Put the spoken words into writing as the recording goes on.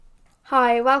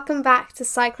Hi, welcome back to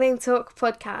Cycling Talk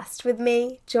podcast with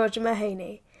me, Georgia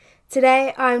Mahoney.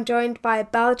 Today I'm joined by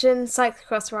Belgian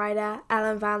cyclocross rider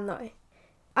Ellen Van Looy.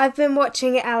 I've been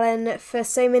watching Ellen for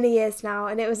so many years now,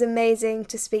 and it was amazing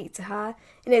to speak to her,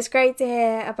 and it's great to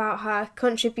hear about her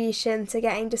contribution to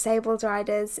getting disabled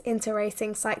riders into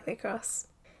racing cyclocross.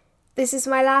 This is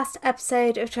my last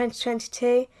episode of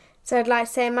 2022, so I'd like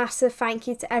to say a massive thank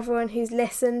you to everyone who's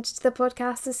listened to the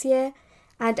podcast this year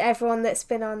and everyone that's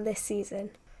been on this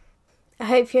season. I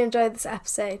hope you enjoyed this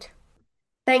episode.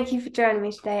 Thank you for joining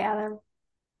me today, Ellen.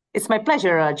 It's my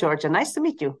pleasure, Georgia. Nice to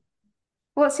meet you.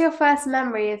 What's your first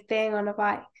memory of being on a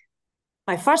bike?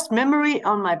 My first memory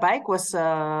on my bike was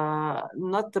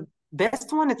not the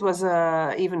best one. It was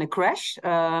even a crash.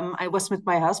 I was with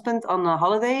my husband on a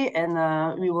holiday,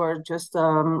 and we were just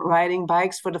riding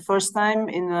bikes for the first time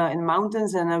in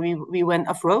mountains, and we went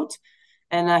off road.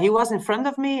 And he was in front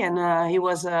of me, and he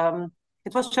was.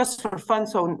 It was just for fun,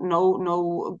 so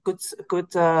no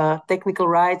good technical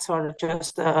rides or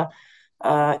just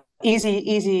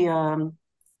easy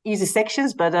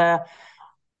sections, but.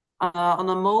 On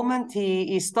a moment,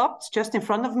 he stopped just in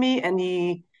front of me, and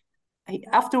he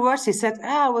afterwards he said,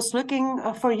 I was looking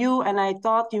for you, and I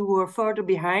thought you were further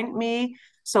behind me.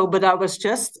 So, but I was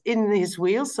just in his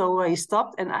wheel, so he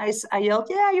stopped, and I yelled,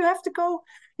 "Yeah, you have to go.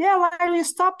 Yeah, why don't you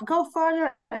stop? Go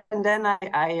further." And then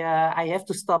I have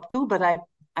to stop too, but I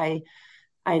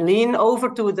I lean over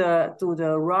to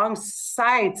the wrong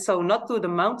side, so not to the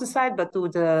mountain side, but to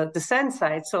the descent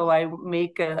side. So I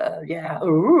make a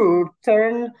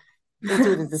turn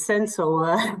into the descent. So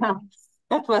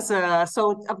that was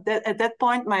so at that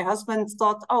point my husband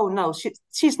thought, oh no,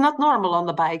 she's not normal on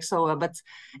the bike. So but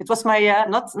it was my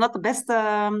not the best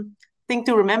thing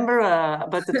to remember,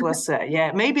 but it was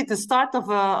maybe the start of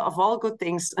all good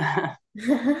things.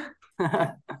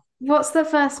 What's the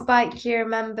first bike you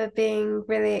remember being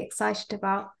really excited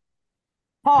about?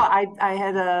 Oh, I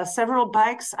had several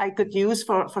bikes I could use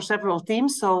for several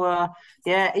teams. So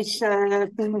each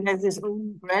team has its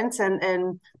own brands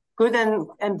and good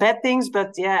and bad things.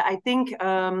 But yeah, I think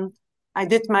I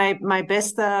did my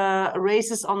best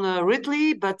races on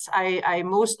Ridley, but I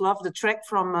most love the track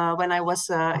from when I was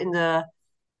in the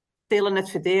Telenet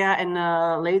Fidea and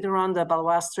later on the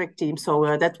Baloise track team.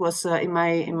 So that was in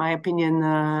my opinion,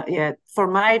 for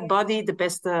my body the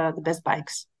best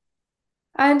bikes.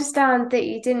 I understand that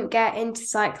you didn't get into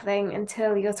cycling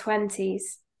until your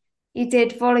 20s. You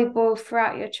did volleyball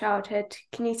throughout your childhood.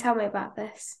 Can you tell me about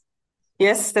this?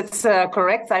 Yes, that's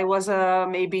correct. I was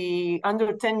maybe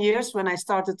under 10 years when I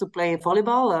started to play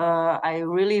volleyball. I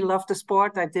really loved the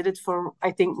sport. I did it for,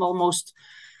 I think, almost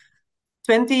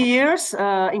 20 years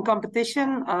in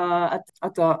competition. At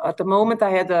the moment,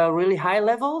 I had a really high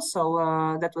level, so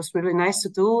that was really nice to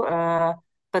do.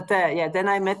 But then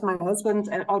I met my husband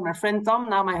or my friend Tom,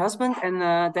 now my husband, and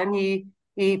then he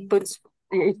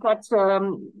starts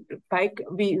bike.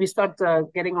 We start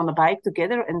getting on the bike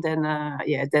together, and then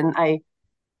then I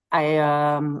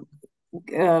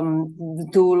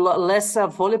do less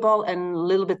volleyball and a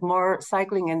little bit more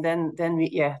cycling, and then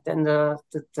the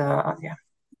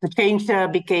change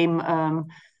became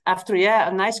after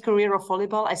a nice career of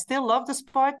volleyball. I still love the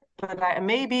sport, but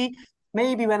maybe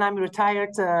when I'm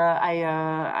retired,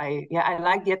 I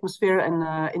like the atmosphere and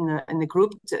in the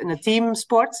group in the team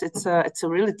sports. It's a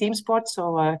really team sport,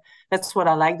 so that's what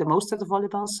I like the most of the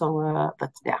volleyball. So,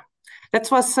 but yeah. That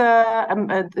was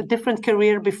a different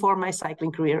career before my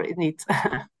cycling career, indeed.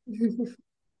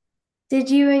 Did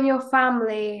you and your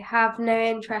family have no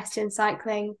interest in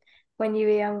cycling when you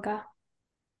were younger?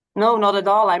 No, not at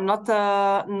all. I'm not.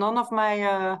 None of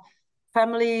my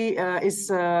family is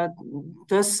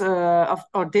does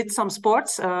or did some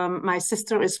sports. My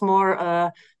sister is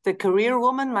more the career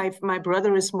woman. My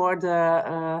brother is more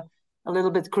a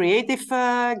little bit creative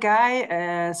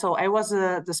guy. So I was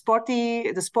the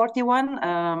sporty one.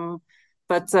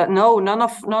 But no, none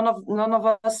of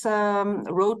us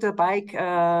rode a bike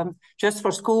just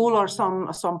for school or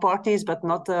some parties, but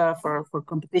not for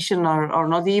competition or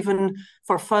not even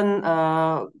for fun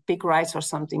big rides or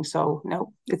something. So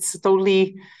no, it's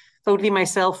totally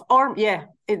myself. Or yeah,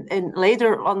 in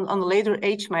later on a later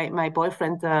age, my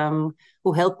boyfriend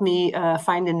who helped me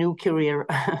find a new career.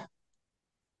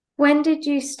 When did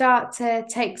you start to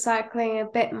take cycling a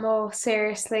bit more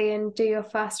seriously and do your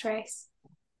first race?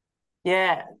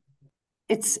 Yeah,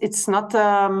 it's not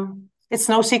it's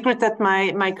no secret that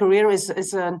my career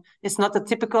is not a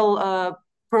typical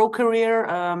pro career,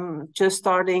 just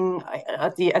starting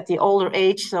at the older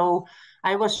age. So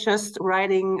I was just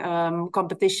riding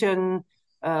competition,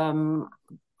 um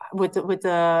with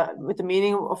the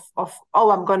meaning of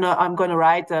oh, I'm gonna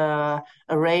ride a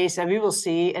race and we will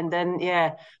see. And then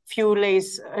yeah,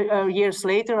 years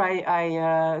later,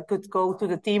 I could go to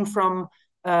the team from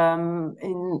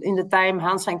in the time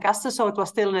Hans van Kasten, so it was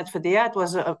still net Fedea. It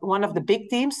was one of the big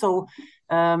teams. So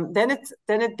then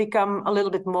it became a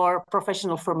little bit more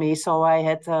professional for me. So I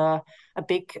had a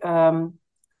big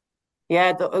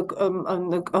yeah,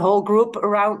 a whole group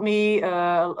around me,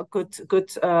 good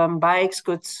bikes,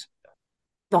 good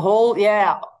the whole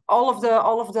yeah, all of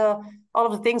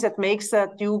the things that makes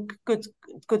that you could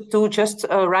do just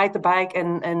ride the bike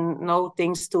and no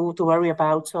things to worry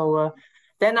about. So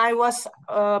then I was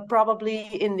probably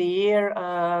in the year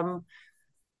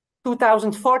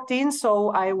 2014,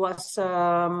 so I was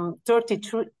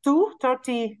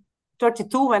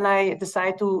 32 when I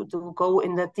decided to go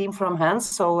in the team from Hans.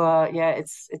 So yeah,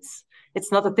 it's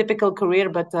not a typical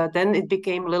career, but then it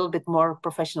became a little bit more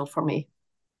professional for me.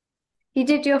 You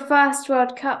did your first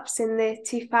World Cups in the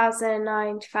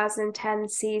 2009-2010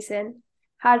 season.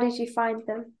 How did you find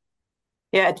them?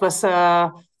 Yeah, it was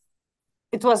a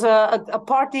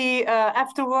party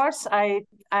afterwards.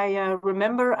 I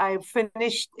remember I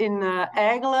finished in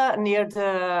Aigle near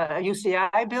the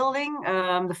UCI building,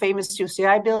 the famous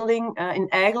UCI building in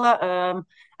Aigle.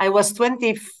 I was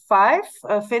 25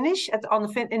 finish at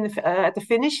the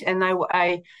finish, and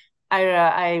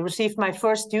I received my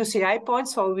first UCI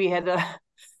points. So we had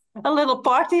a little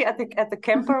party at the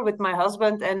camper with my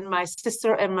husband and my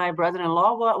sister and my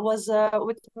brother-in-law was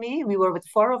with me. We were with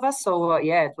four of us, so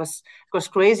yeah, it was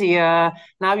crazy.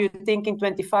 Now you're thinking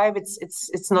 25,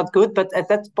 it's not good, but at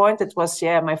that point it was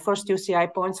yeah my first UCI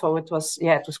point, so it was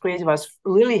crazy. I was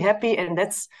really happy, and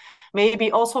that's maybe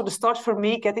also the start for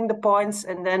me getting the points,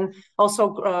 and then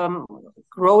also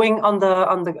growing on the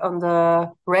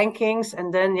rankings,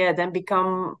 and then then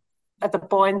become at the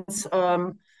points.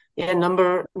 Yeah,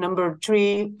 number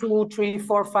 3, 2, 3,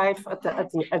 4, 5 at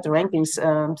the rankings.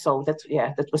 So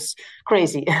that was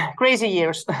crazy, crazy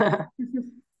years.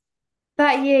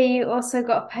 That year, you also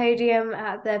got a podium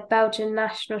at the Belgian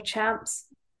national champs.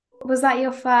 Was that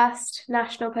your first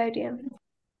national podium?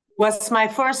 Was my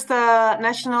first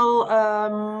national.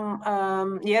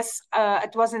 Yes,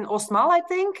 it was in Osmal, I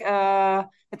think.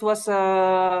 It was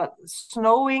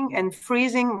snowing and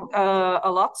freezing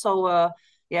a lot, so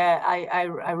yeah,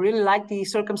 I really liked the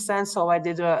circumstance. So I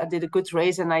did a good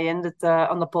race, and I ended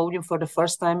on the podium for the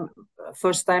first time.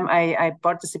 First time I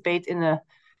participate in the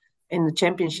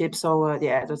championship. So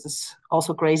yeah, this is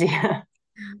also crazy.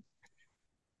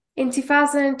 In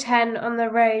 2010, on the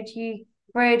road, you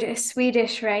rode a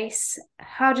Swedish race.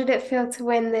 How did it feel to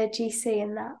win the GC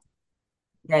in that?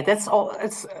 Yeah, that's all.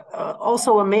 It's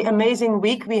also amazing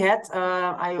week we had.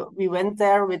 We went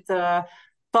there with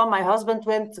Tom, my husband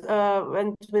went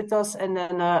with us, and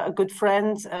then a good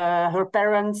friend, her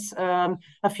parents, a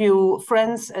few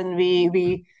friends, and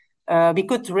we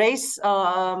could race.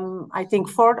 I think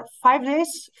 4 5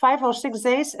 days, 5 or 6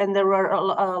 days, and there were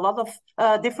a lot of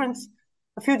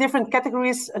a few different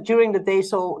categories during the day.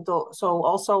 So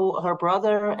also her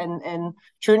brother and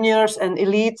juniors and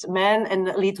elite men and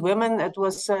elite women. It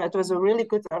was a really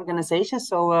good organization.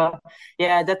 So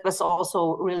yeah, that was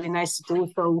also really nice to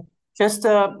do. So just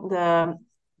the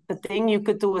thing you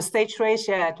could do a stage race.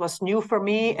 Yeah, it was new for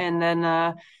me. And then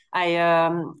I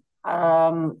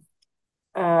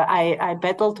I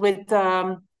battled with.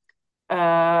 I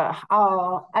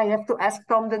have to ask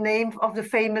Tom the name of the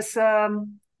famous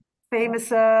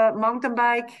mountain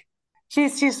bike.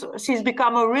 She's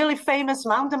become a really famous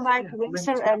mountain bike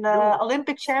racer and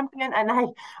Olympic champion, and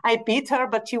I beat her,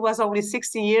 but she was only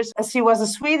 16 years. She was a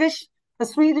Swedish.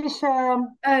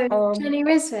 Oh, Jenny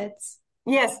Risford.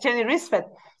 Yes, Jenny Risvet.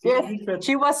 Yes,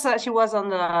 she was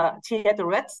on she had the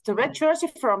red jersey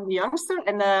from the youngster,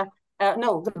 and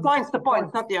no, the points,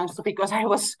 not the youngster, because I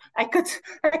could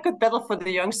battle for the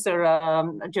youngster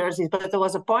jersey, but there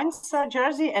was a points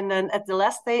jersey, and then at the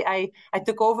last day I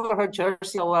took over her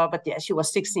jersey. So, but yeah, she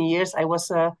was 16 years. I was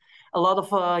a lot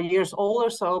of years older,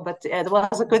 so but yeah, it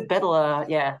was a good battle.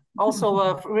 Yeah, also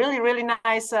a really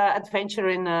nice adventure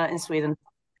in Sweden.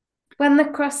 When the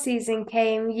cross season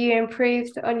came, you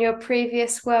improved on your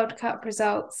previous World Cup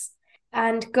results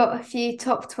and got a few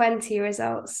top 20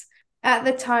 results. At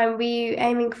the time, were you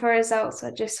aiming for results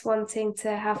or just wanting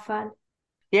to have fun?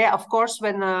 Yeah, of course.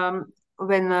 When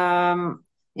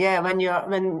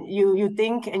you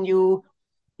think and you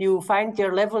find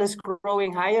your level is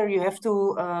growing higher, you have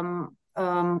to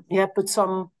put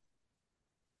some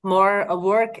more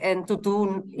work and to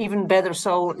do even better.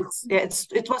 So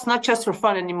it was not just for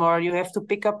fun anymore. You have to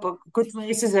pick up good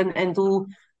races and do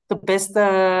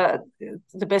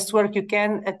the best work you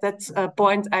can. At that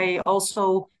point, I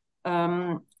also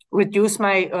reduce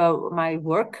my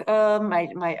work,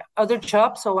 my other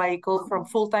job, so I go from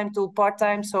full time to part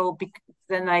time. So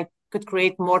then I could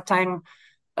create more time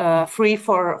free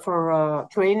for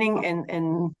training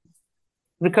and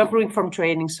recovering from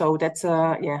training. So that's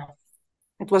yeah,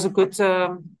 it was a good.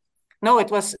 No,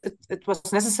 it was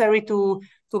necessary to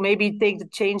maybe take the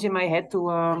change in my head to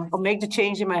or make the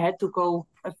change in my head to go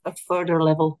a further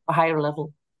level, a higher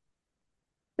level.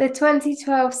 The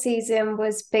 2012 season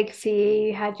was big for you.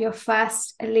 You had your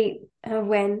first elite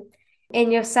win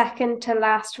in your second to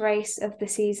last race of the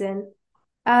season.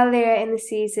 Earlier in the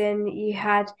season, you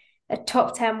had a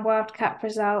top 10 World Cup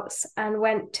results and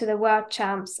went to the World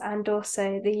Champs and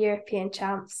also the European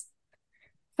Champs.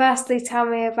 Firstly, tell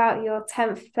me about your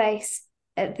 10th place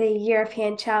at the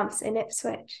European Champs in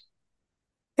Ipswich.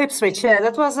 Ipswich, yeah,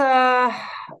 that was a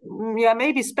yeah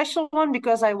maybe special one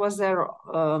because I was there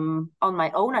on my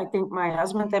own. I think my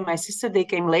husband and my sister they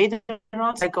came later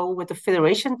on. I go with the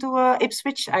federation to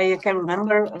Ipswich. I can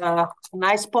remember a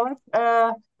nice part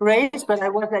race, but I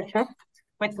was there just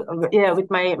with yeah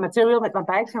with my material, with my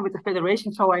bikes, and with the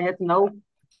federation. So I had no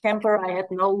camper. I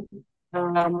had no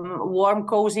warm,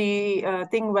 cozy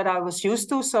thing that I was used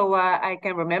to. So I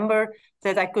can remember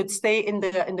that I could stay in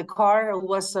the car. It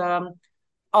was.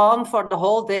 On for the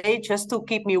whole day just to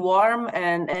keep me warm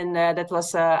and that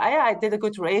was I did a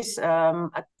good race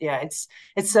yeah it's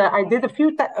I did a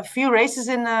few races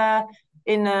in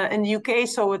the UK,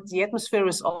 so the atmosphere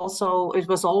is also it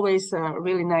was always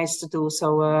really nice to do,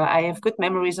 so I have good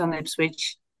memories on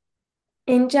Ipswich.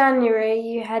 In January,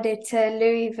 you headed to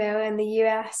Louisville in the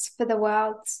US for the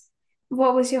Worlds.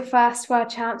 What was your first World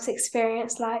Champs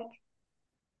experience like?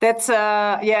 That's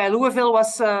yeah, Louisville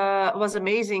was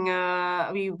amazing.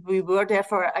 We were there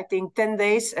for I think 10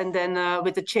 days, and then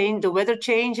with the weather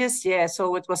changes, yeah.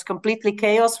 So it was completely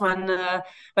chaos when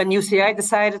UCI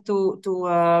decided to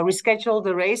reschedule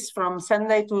the race from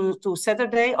Sunday to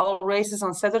Saturday, all races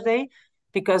on Saturday,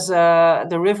 because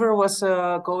the river was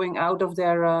going out of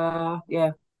their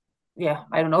yeah,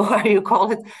 I don't know how you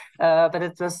call it, but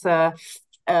it was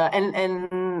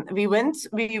and we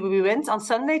went on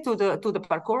Sunday to the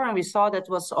parcours, and we saw that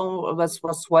was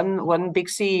one big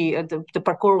sea. The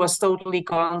parcours was totally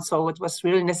gone, so it was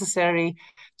really necessary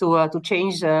to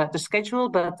change the schedule.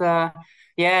 But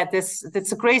yeah, this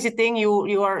it's a crazy thing.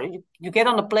 You get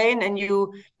on a plane and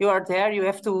you are there. You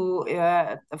have to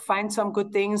find some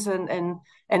good things and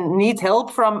need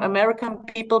help from American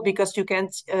people because you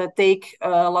can't take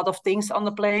a lot of things on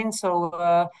the plane.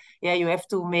 So yeah, you have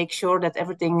to make sure that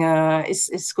everything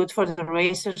is good for the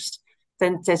racers.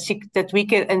 Then that we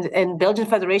can and Belgian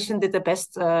Federation did the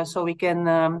best, so we can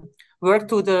work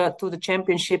to the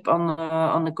championship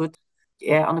on a good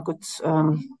yeah on a good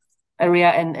area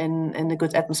and a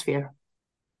good atmosphere.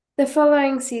 The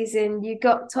following season, you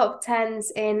got top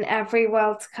tens in every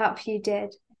World Cup you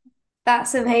did.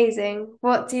 That's amazing.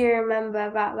 What do you remember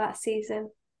about that season?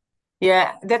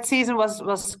 Yeah, that season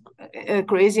was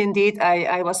crazy indeed.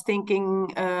 I was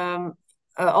thinking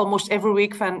almost every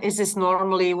week, "Van, is this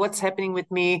normally? What's happening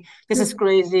with me? This is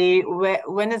crazy.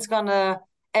 When it's gonna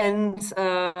end?"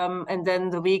 And then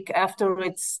the week after,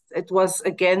 it was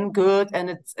again good,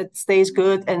 and it stays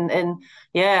good. And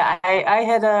yeah, I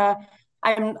had a.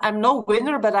 I'm no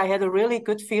winner, but I had a really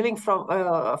good feeling from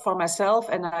for myself,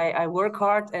 and I work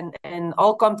hard and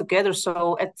all come together.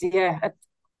 So at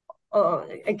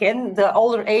again the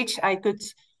older age I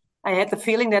had the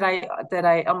feeling that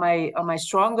I on my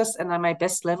strongest and on my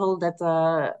best level that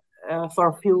for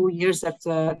a few years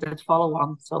that follow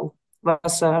on, so it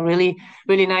was really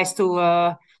nice to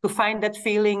find that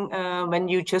feeling when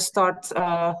you just start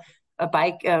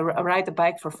ride a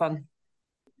bike for fun.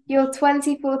 Your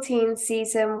 2014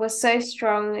 season was so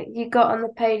strong, you got on the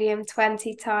podium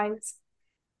 20 times.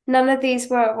 None of these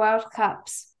were at World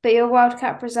Cups, but your World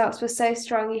Cup results were so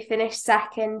strong you finished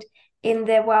second in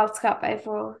the World Cup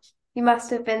overall. You must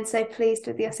have been so pleased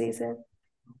with your season.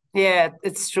 Yeah,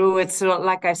 it's true. It's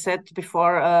like I said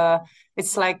before.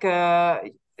 It's like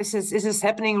is this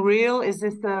happening real? Is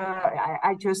this?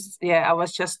 I just yeah. I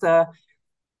was just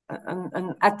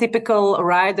an atypical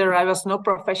rider. I was no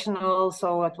professional,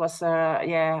 so it was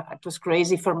yeah. It was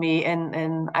crazy for me,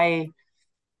 and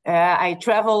I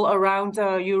travel around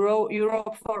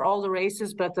Europe for all the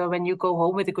races. But when you go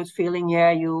home with a good feeling,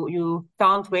 yeah, you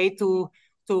can't wait to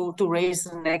race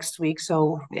the next week.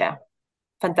 So yeah,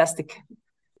 fantastic.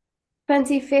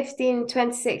 2015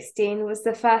 2016 was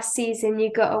the first season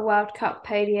you got a World Cup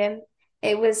podium.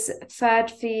 It was third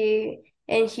for you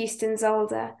in Houston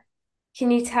Zolder.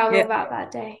 Can you tell me Yeah. about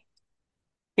that day?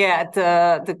 yeah,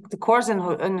 the course in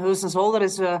Hoosenzolder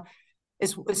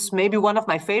is maybe one of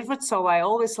my favorites. So I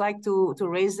always like to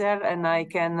race there, and I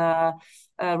can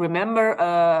remember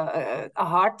a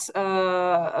hard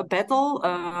a battle,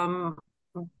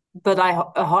 but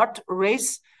a hard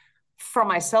race for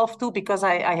myself too, because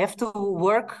I have to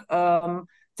work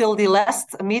till the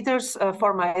last meters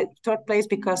for my third place,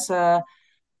 because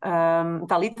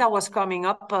Talita was coming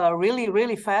up really,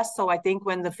 really fast. So I think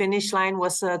when the finish line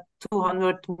was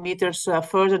 200 meters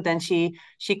further, then she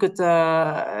could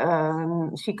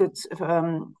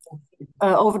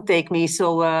overtake me.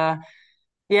 So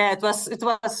yeah, it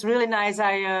was really nice.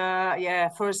 I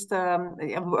first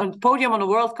podium on the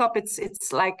World Cup.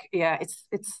 It's like, yeah, it's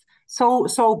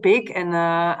so big, and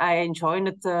I enjoyed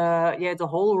it. Yeah, the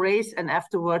whole race, and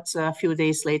afterwards a few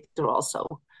days later also.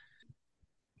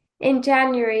 In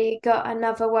January, you got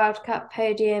another World Cup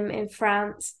podium in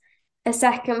France, a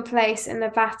second place in a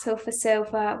battle for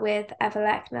silver with Eva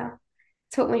Lechner.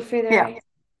 Talk me through the Yeah. race.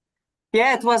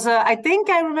 Yeah, it was. I think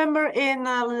I remember in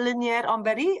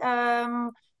Lignières-en-Berry.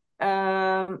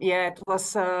 Yeah, it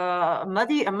was a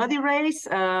muddy race.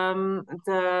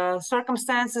 The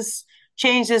circumstances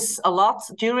changes a lot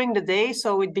during the day,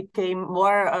 so it became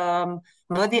more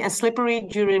muddy and slippery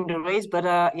during the race. But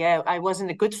yeah, I was in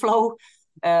a good flow.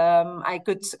 I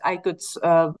could,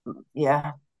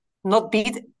 yeah, not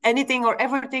beat anything or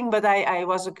everything, but I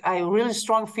was a really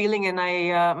strong feeling, and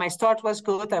my start was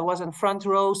good. I was in front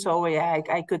row, so yeah,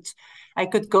 I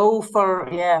could go for,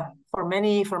 yeah, for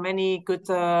many good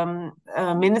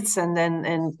minutes,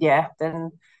 and yeah,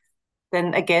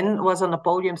 then again was on the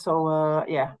podium. So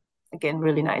yeah, again,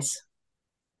 really nice.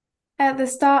 At the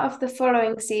start of the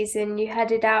following season, you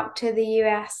headed out to the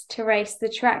US to race the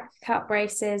Track Cup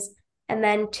races and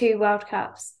then two World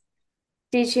Cups.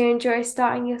 Did you enjoy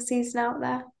starting your season out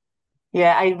there?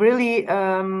 Yeah, I really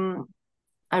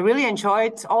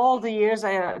enjoyed all the years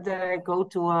that I go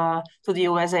to the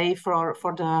USA for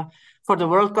the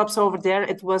World Cups over there.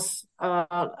 It was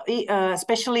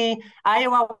especially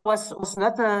Iowa was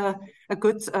not a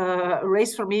good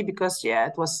race for me, because yeah,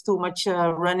 it was too much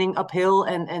running uphill,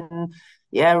 and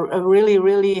yeah, a really,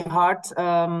 really hard,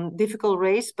 difficult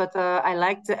race. But I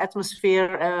liked the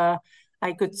atmosphere.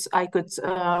 I could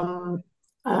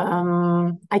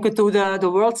do the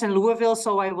worlds in Louisville,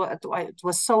 so it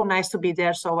was so nice to be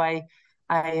there. So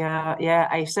yeah,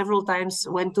 I several times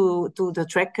went to the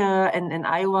track and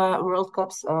Iowa World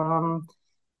Cups.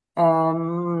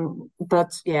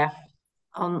 But yeah,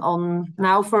 on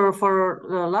now for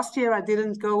last year I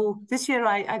didn't go. This year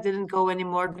I didn't go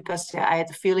anymore, because yeah, I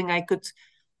had a feeling I could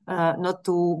not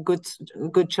do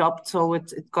good job. So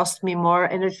it cost me more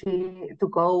energy to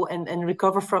go and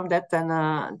recover from that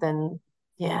than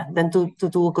yeah, than to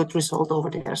do a good result over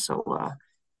there. So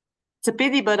it's a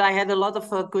pity, but I had a lot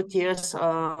of good years,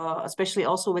 especially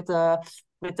also with the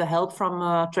help from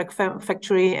Track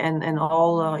Factory and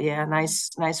all. Yeah,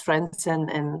 nice friends,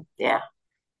 and yeah,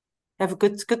 have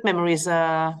good memories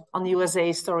on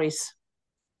USA stories.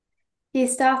 You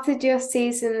started your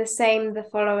season the same the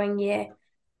following year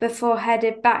before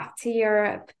headed back to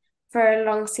Europe for a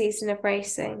long season of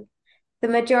racing. The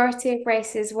majority of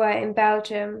races were in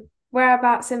Belgium.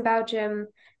 Whereabouts in Belgium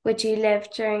would you live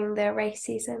during the race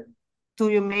season? Do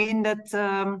you mean that?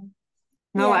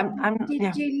 No, Yeah. I'm Did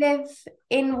yeah. you live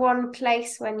in one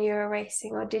place when you were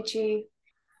racing, or did you?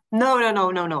 No, no,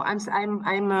 no, no, no. I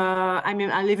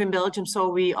live in Belgium, so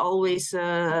we always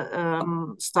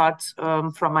start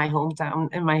from my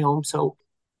hometown in my home. So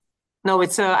no,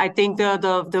 it's I think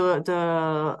the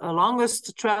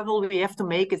longest travel we have to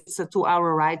make, it's a 2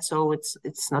 hour ride, so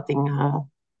it's nothing. Oh,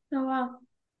 wow.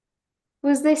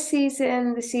 Was this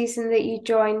season the season that you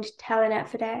joined Telenet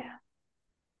Fidea?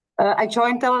 I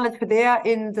joined Telenet Fidea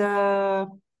in the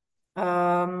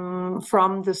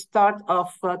from the start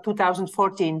of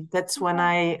 2014. That's when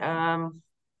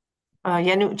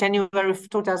January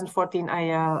 2014,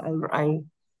 I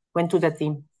went to that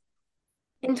team.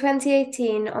 In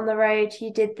 2018, on the road,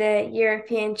 you did the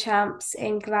European Champs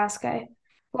in Glasgow.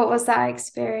 What was that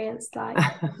experience like?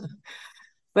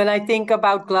 When I think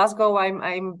about Glasgow,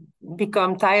 I'm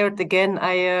become tired again.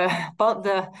 But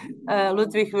the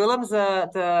Ludwig Willems,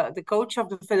 the coach of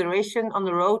the federation on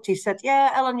the road, he said,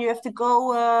 "Yeah, Ellen, you have to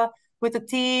go with the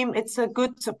team. It's a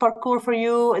good parcours for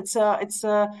you. It's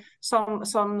some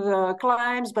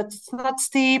climbs, but it's not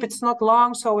steep. It's not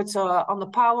long, so it's on the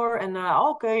power." And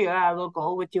okay, yeah, I will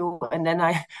go with you. And then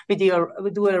we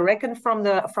do a reckon from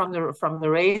the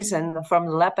race and from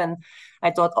the lap, and I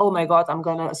thought, oh my God, I'm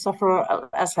gonna suffer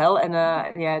as hell. And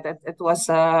yeah, that it was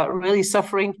really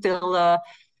suffering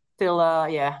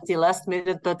till last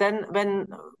minute. But then when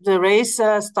the race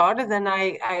started, and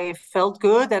I felt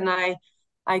good, and I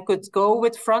could go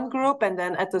with front group, and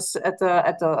then at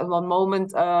the one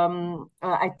moment,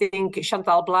 I think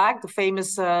Chantal Blaak, the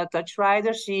famous Dutch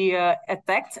rider, she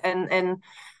attacked, and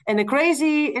a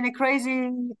crazy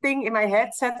thing in my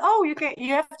head said, "Oh, you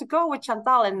have to go with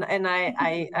Chantal," and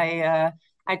I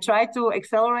tried to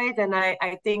accelerate, and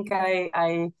I think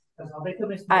I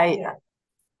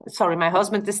sorry, my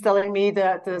husband is telling me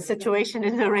the situation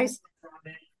in the race.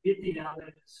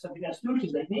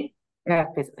 Yeah,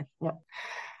 basically, yeah.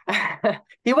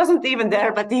 He wasn't even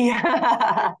there, but he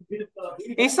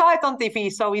he saw it on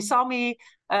TV. So he saw me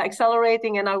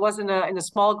accelerating, and I was in a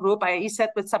small group. He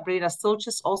sat with Sabrina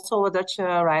Stultjes, also a Dutch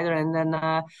rider, and then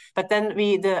but then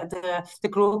the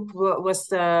group was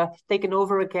taken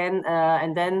over again,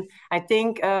 and then I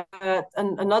think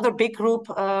another big group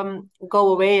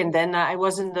go away, and then I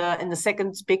was in the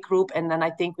second big group, and then I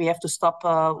think we have to stop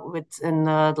in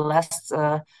the last.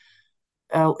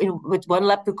 With one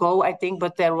lap to go, I think,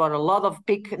 but there were a lot of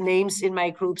big names in my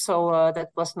group, so that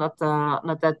was not so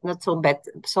bad,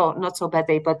 not so bad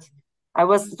day. But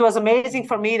it was amazing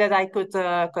for me that I could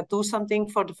do something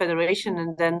for the federation,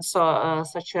 and then saw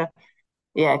such a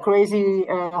crazy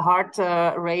hard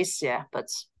race. Yeah, but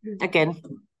again,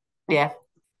 yeah,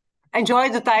 enjoy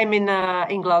the time in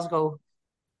Glasgow.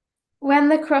 When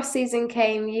the cross season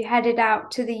came, you headed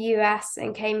out to the US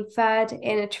and came third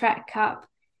in a Trek Cup.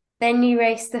 Then you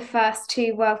raced the first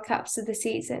two World Cups of the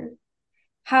season.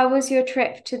 How was your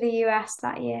trip to the US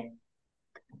that year?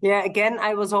 Yeah, again,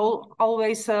 I was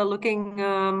always looking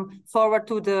forward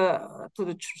for the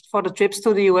trips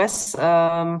to the US.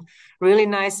 Really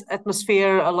nice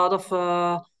atmosphere, a lot of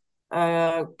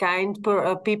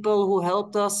people who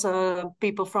helped us,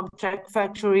 people from Trek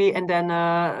Factory, and then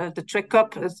the Trek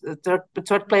Cup,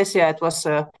 third place. Yeah, it was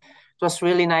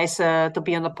really nice to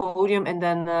be on the podium, and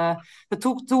then the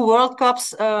two World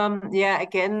Cups. Yeah,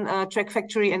 again, Trek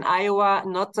Factory in Iowa,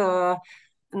 not the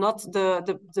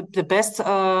best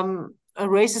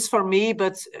races for me,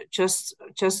 but just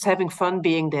having fun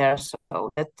being there. So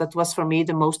that was for me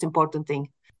the most important thing.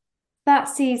 That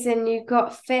season, you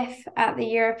got fifth at the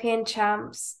European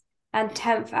Champs and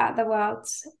 10th at the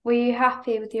Worlds. Were you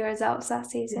happy with your results that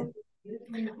season?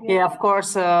 Yeah, of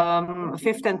course,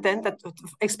 fifth and tenth,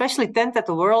 especially tenth at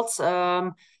the Worlds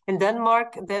in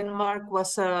Denmark. Denmark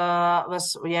was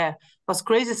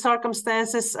crazy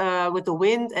circumstances with the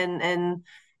wind and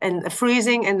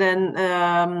freezing, and then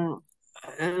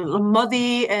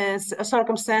muddy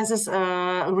circumstances.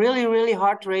 Really, really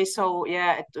hard race. So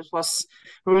yeah, it was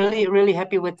really, really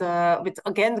happy with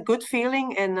again the good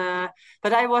feeling, and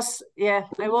but I was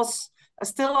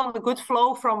still on the good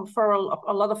flow for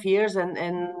a lot of years, and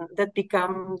that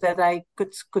become that I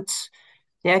could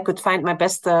find my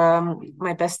best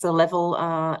level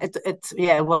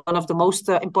one of the most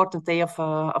important day of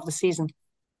the season.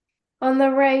 On the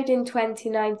road in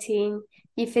 2019,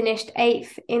 you finished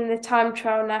 8th in the Time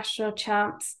Trial National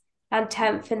Champs and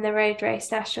 10th in the Road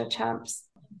Race National Champs.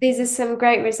 These are some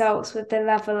great results with the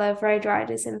level of road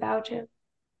riders in Belgium.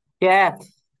 Yeah,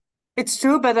 it's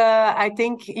true, but I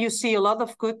think you see a lot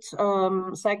of good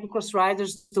cyclocross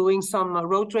riders doing some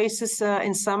road races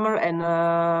in summer, and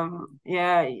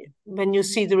when you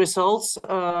see the results,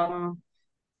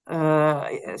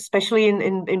 especially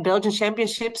in Belgian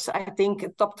championships, I think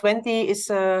top 20 is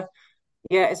a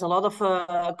lot of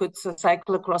good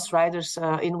cyclocross riders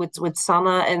in with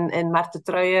Sanne and Marte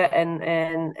Truije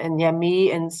and yeah,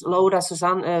 me and Laura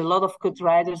Suzanne. A lot of good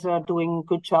riders are doing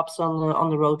good jobs on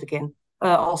the road again.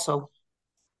 Also.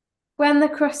 When the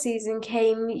cross season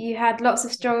came, you had lots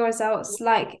of strong results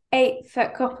like 8th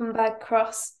at Koppenberg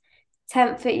Cross,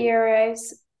 10th at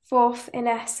Euros, 4th in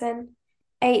Essen,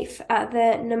 8th at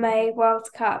the Nome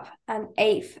World Cup, and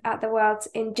 8th at the Worlds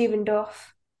in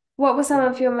Dubendorf. What were some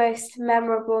of your most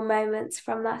memorable moments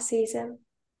from that season?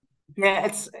 Yeah,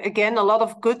 it's again a lot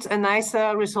of good and nice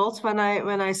results when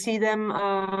I see them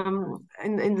when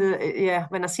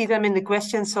I see them in the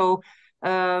question. So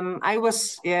I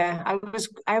was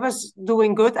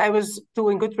doing good. I was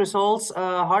doing good results,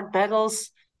 hard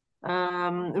battles.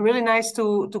 Really nice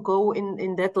to go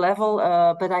in that level.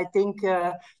 But I think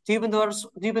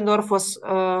Dubendorf was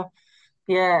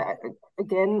yeah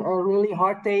again a really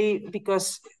hard day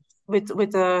because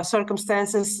with the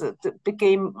circumstances it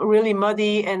became really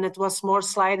muddy, and it was more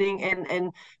sliding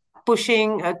and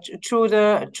pushing through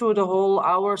the whole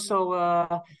hour. So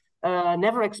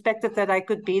never expected that I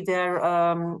could be there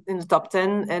in the top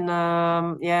 10, and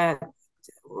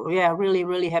really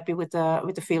really happy with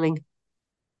the feeling.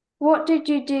 What did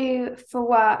you do for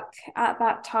work at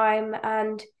that time,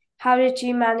 and How did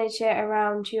you manage it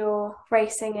around your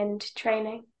racing and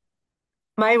training?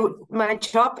 My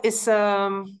job is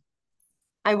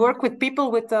I work with people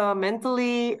with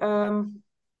mentally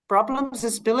problems,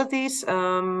 disabilities.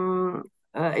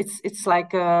 It's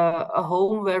like a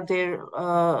home where they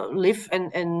live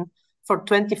and for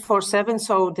 24/7,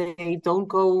 so they don't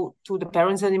go to the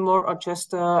parents anymore or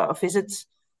just visit.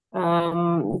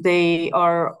 They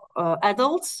are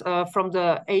adults from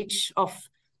the age of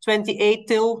 28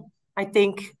 till I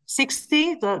think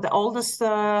 60. The oldest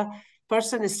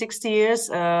person is 60 years.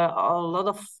 A lot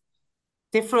of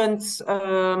different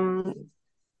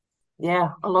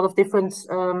a lot of different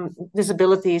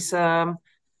disabilities.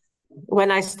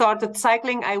 When I started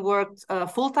cycling, I worked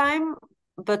full time,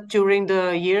 but during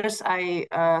the years, I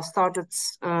started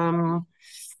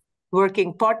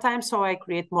working part time, so I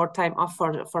create more time off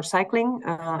for cycling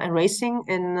and racing.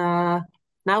 And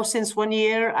now, since 1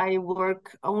 year, I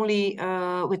work only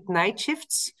with night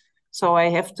shifts, so I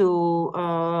have to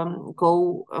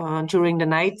go during the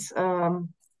night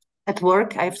at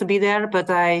work. I have to be there, but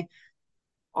I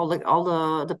all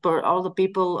the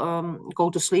people go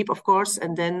to sleep, of course,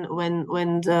 and then when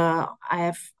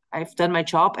I've done my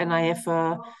job and I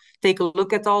have take a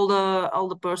look at all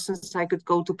the persons, I could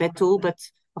go to bed too. But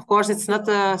of course, it's not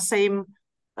the same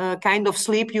kind of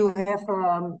sleep you have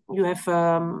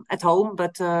at home.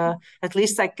 But at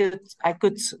least I could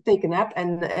take a nap,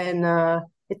 and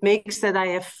it makes that I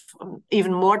have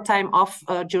even more time off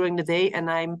during the day, and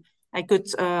I could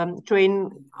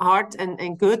train hard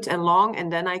and good and long, and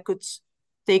then I could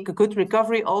take a good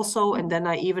recovery also, and then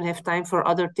I even have time for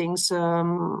other things.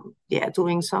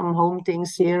 Doing some home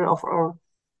things here, or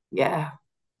yeah,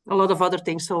 a lot of other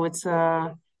things. So it's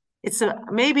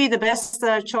maybe the best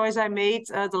choice I made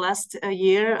the last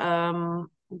year.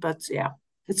 But yeah,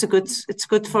 it's a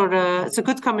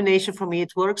good combination for me.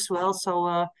 It works well,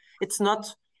 so it's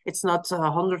not it's not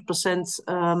 100%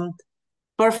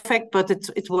 perfect, but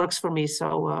it works for me.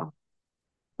 So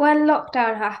When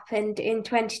lockdown happened in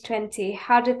 2020,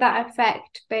 how did that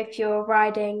affect both your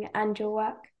riding and your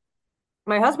work?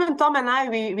 my husband Tom and I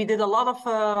we did a lot of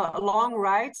long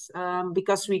rides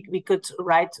because we could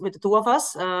ride with the two of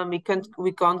us. We can't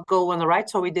go on a ride,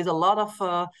 so we did a lot of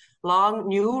long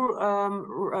new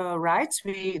rides.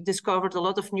 We discovered a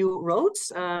lot of new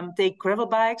roads. Take gravel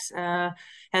bikes.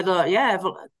 Had a yeah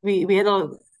we had a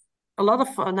lot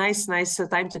of nice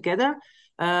time together.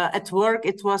 At work,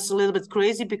 it was a little bit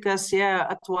crazy because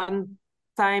at one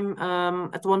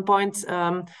point,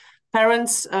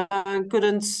 parents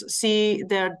couldn't see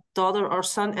their daughter or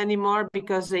son anymore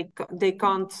because they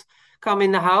can't come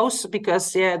in the house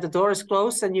because the door is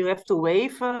closed and you have to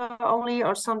wave only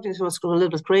or something. So it was a little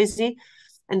bit crazy.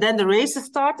 And then the races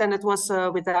start, and it was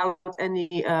without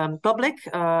any public,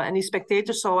 any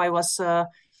spectators. So I was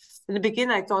in the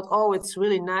beginning, I thought, oh, it's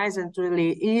really nice and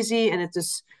really easy, and it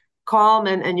is calm,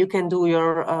 and you can do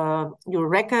your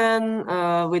reckon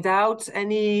without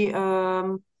any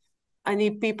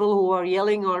people who are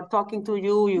yelling or talking to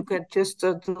you. You can just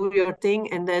do your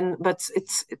thing, and then. But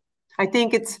I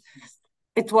think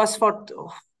it was for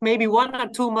maybe 1 or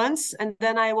 2 months, and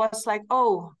then I was like,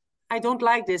 oh, I don't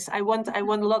like this. I want a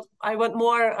lot. I want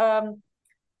more.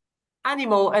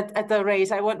 Animal at the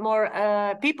race. I want more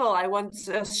people. I want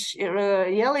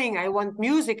yelling. I want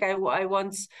music. I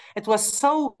want. It was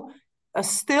so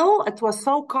still. It was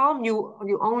so calm.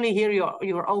 You only hear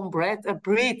your own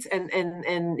breathe,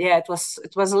 and yeah, it was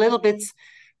a little bit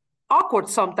awkward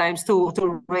sometimes to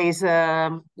race.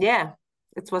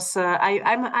 It was. I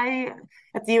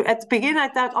at the beginning I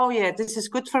thought, oh yeah, this is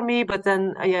good for me, but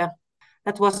then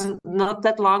that was not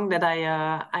that long that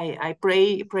I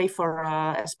pray for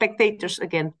spectators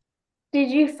again. Did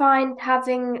you find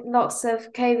having lots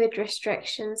of COVID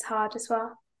restrictions hard as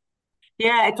well?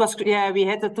 Yeah, it was. Yeah, we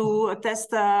had to do a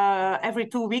test every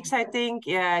 2 weeks, I think.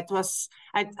 Yeah, it was.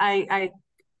 I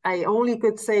only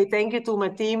could say thank you to my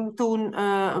team too.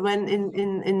 When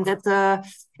in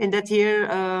that year,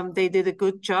 they did a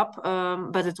good job.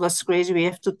 But it was crazy. We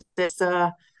have to test.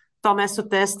 Tom has to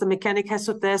test. The mechanic has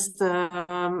to test.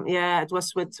 It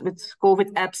was with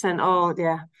COVID apps and all.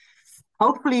 Yeah,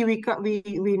 hopefully we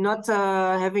not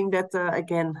having that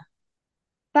again.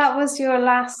 That was your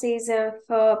last season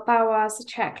for Bauer's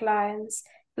Czech Lions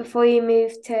before you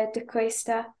moved to De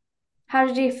Costa. How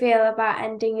did you feel about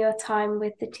ending your time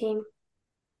with the team?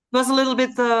 It was a little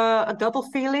bit a double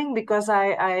feeling because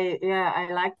I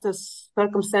like the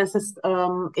circumstances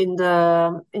in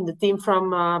the team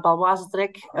from Baloise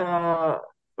Trek.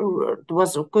 It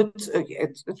was a good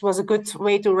it was a good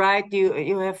way to ride.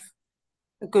 You have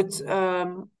good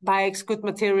bikes, good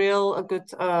material, a good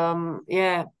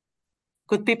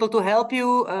good people to help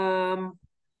you.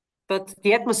 But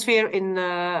the atmosphere in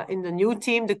the new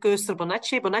team, the Koester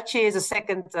Bonacci. Bonacci is a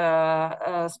second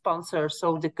sponsor,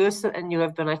 so the Koester and you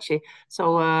have Bonacci.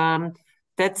 So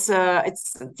that's it's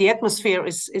the atmosphere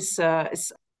is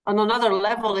on another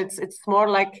level. It's more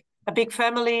like a big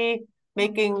family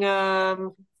making a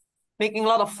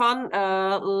lot of fun.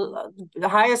 The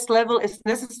highest level is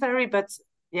necessary, but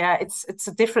yeah, it's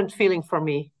a different feeling for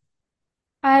me.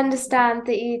 I understand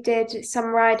that you did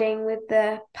some riding with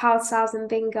the Palshausen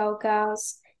Bingo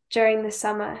girls during the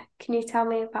summer. Can you tell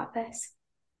me about this?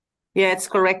 Yeah, it's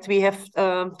correct. We have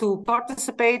to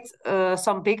participate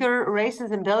some bigger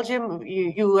races in Belgium.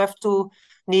 You have to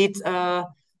need a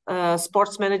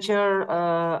sports manager,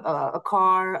 a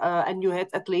car, and you had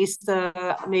at least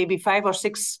maybe 5 or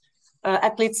 6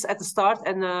 athletes at the start.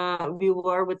 And we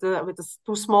were with the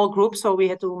two small groups, so we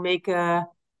had to make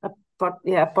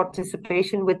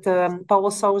participation with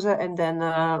Paul Souza, and then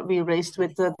we raced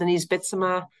with Denise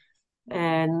Betsema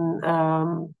and.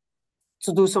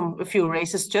 To do a few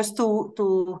races just to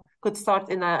could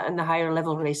start in the higher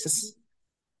level races.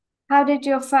 How did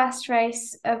your first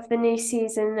race of the new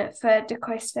season for De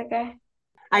Costa go?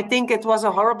 I think it was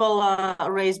a horrible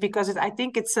race because I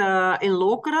think it's in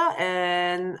Lokeren,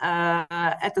 and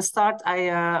at the start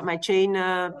I my chain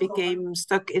became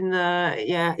stuck in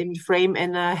the frame,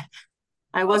 and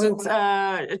I wasn't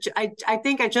I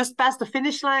think I just passed the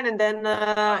finish line, and then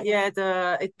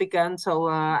it began, so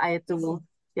I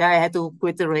had to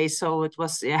quit the race, so it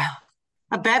was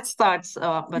a bad start,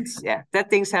 but yeah, that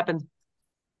things happen.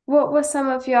 What were some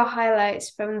of your highlights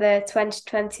from the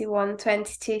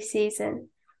 2021-22 season?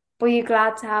 Were you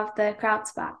glad to have the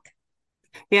crowds back?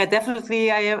 Yeah,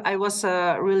 definitely. I was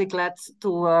really glad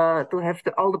to have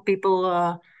all the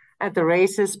people at the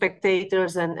races,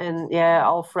 spectators, and yeah,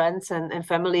 all friends and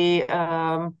family.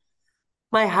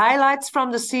 My highlights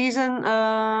from the season,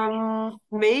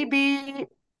 maybe,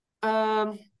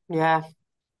 yeah,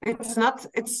 it's not.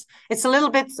 It's a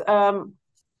little bit.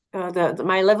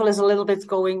 My level is a little bit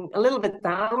going a little bit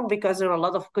down because there are a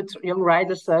lot of good young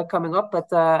riders coming up,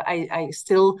 but I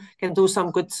still can do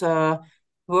some good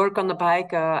work on the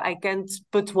bike. I can't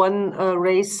put one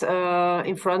race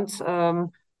in front.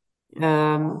 Um,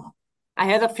 I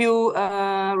had a few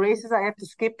races I had to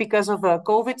skip because of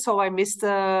COVID, so I missed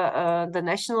the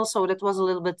national. So that was a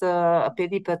little bit a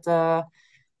pity, but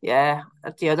yeah.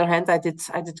 At the other hand, I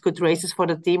did good races for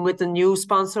the team with the new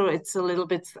sponsor. It's a little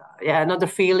bit another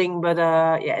feeling, but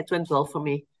yeah, it went well for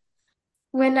me.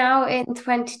 We're now in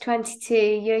 2022.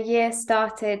 Your year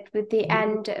started with the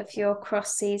end of your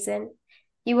cross season.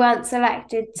 You weren't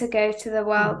selected to go to the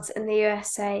Worlds in the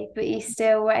USA, but you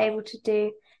still were able to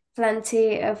do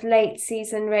plenty of late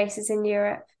season races in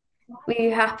Europe. Were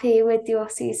you happy with your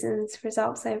season's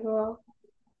results overall?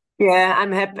 Yeah,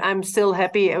 I'm happy. I'm still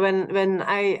happy when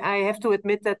I have to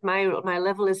admit that my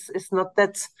level is not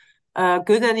that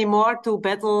good anymore to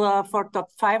battle for top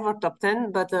 5 or top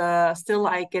 10, but still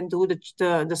I can do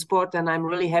the sport, and I'm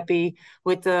really happy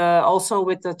with also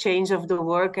with the change of the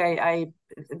work. I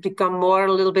become more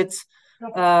a little bit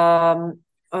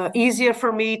easier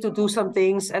for me to do some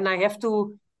things, and I have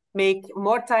to make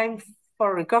more time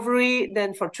for recovery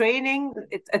than for training.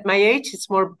 At my age,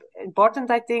 it's more important,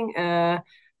 I think.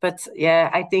 But yeah,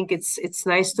 I think it's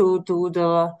nice to do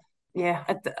the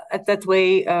at that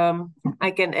way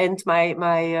I can end my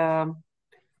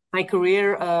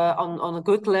career on a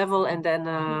good level, and then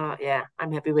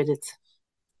I'm happy with it.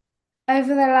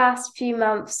 Over the last few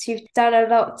months, you've done a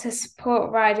lot to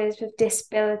support riders with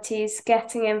disabilities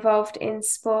getting involved in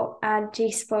sport and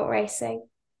G Sport racing.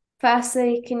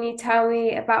 Firstly, can you tell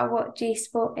me about what G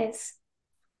Sport is?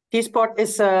 T-sport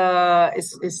is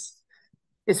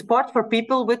sport for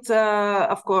people with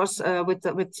of course with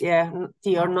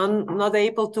they are not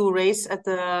able to race at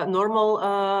the normal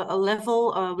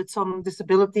level with some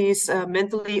disabilities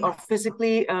mentally or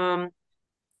physically.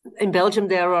 In Belgium,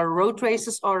 there are road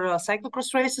races or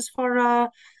cyclocross races for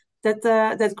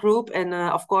that group, and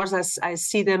of course, I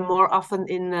see them more often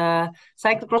in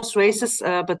cyclocross races.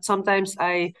 But sometimes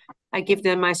I give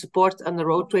them my support on the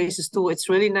road races too. It's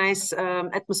really nice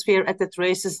atmosphere at that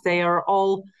races. They are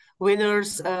all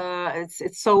winners.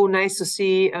 It's so nice to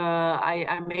see.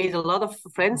 I made a lot of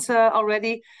friends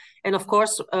already, and of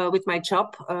course with my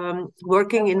job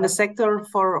working in the sector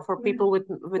for people with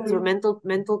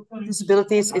mental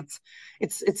disabilities,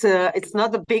 it's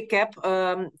not a big gap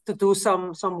to do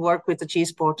some work with the G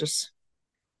sporters.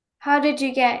 How did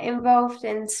you get involved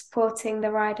in supporting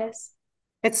the riders?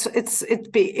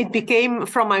 It became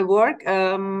from my work.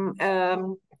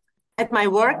 at my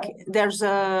work, there's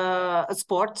a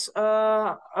sports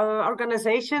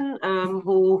organization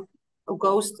who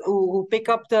pick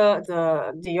up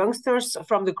the youngsters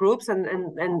from the groups and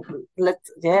let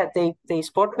they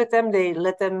sport with them. They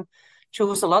let them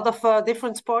choose a lot of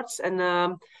different sports. And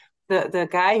the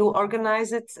guy who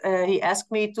organized it, he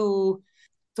asked me to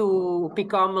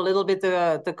become a little bit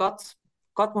the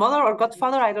godmother or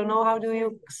godfather. I don't know how do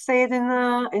you say it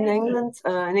in England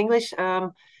in English.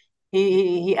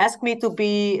 He asked me to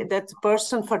be that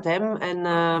person for them, and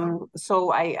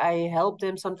so I help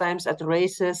them sometimes at the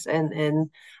races, and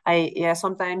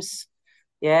sometimes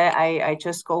I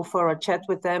just go for a chat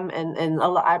with them, and a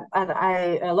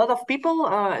lot of people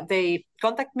they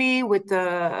contact me with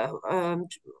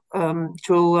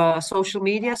through social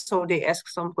media, so they ask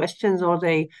some questions or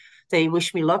they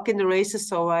wish me luck in the races.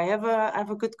 So I have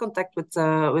a good contact with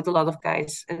a lot of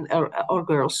guys and or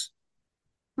girls.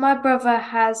 My brother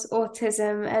has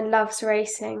autism and loves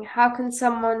racing. How can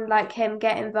someone like him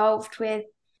get involved with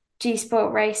G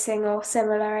Sport racing or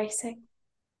similar racing?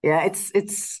 Yeah, it's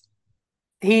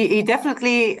he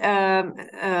definitely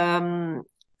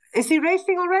is he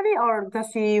racing already or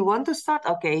does he want to start?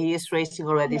 Okay, he is racing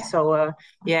already. Yeah. So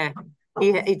yeah,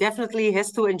 he definitely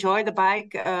has to enjoy the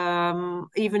bike,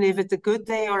 even if it's a good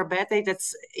day or a bad day.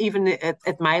 That's even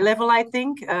at my level, I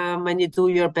think. When you do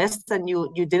your best and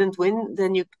you didn't win,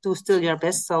 then you do still your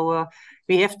best. So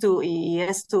he has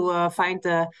to find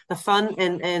the fun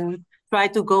and try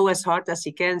to go as hard as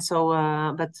he can. So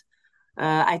but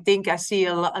I think I see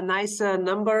a nice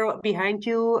number behind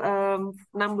you,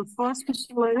 number four,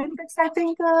 Special Olympics. I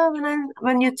think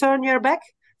when you turn your back,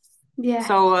 Yeah.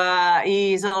 so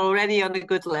he's already on a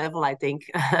good level. I think.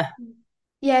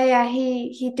 Yeah,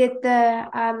 he did the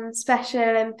Special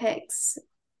Olympics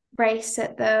race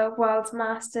at the World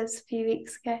Masters a few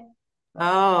weeks ago.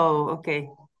 Oh, okay.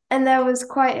 And there was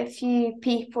quite a few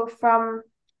people from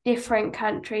different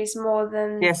countries, more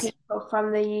than Yes, people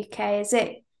from the UK. Is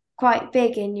it quite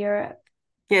big in Europe?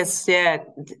 yes, yeah.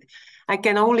 I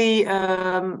can only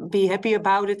be happy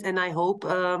about it, and I hope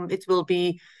it will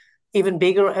be even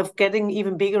bigger, of getting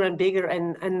even bigger and bigger.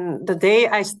 And the day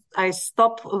I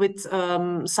stop with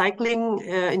cycling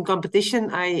in competition,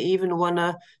 I even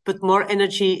wanna put more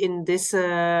energy in these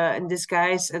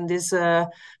guys and these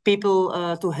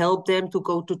people to help them, to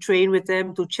go to train with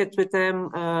them, to chat with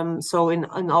them. So in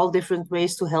all different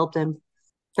ways to help them.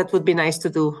 That would be nice to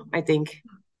do, I think.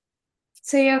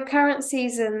 So your current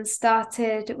season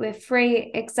started with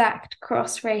three exact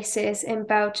cross races in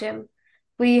Belgium.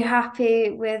 Were you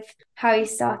happy with how you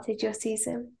started your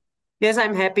season? Yes,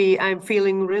 I'm happy. I'm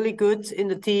feeling really good in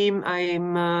the team.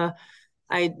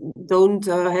 I don't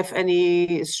have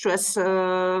any stress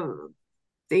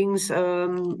things.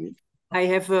 I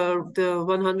have the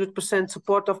 100%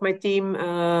 support of my team.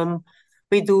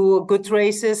 We do good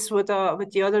races with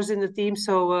the others in the team.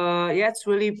 So yeah, it's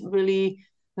really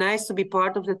nice to be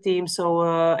part of the team. So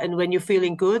and when you're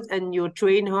feeling good and you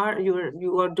train hard,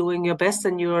 you are doing your best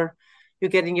and you're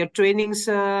getting your trainings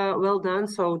well done.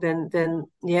 So then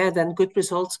yeah, then good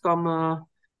results come.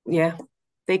 Yeah,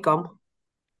 they come.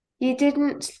 You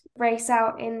didn't race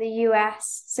out in the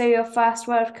US, so your first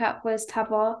World Cup was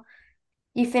Tabor.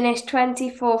 You finished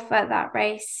 24th at that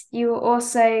race. You were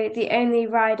also the only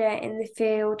rider in the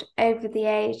field over the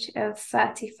age of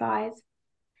 35.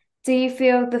 Do you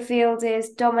feel the field is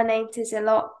dominated a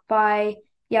lot by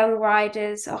young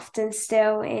riders, often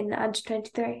still in under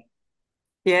 23?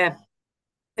 Yeah,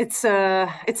 it's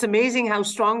amazing how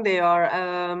strong they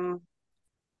are.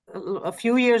 A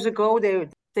few years ago,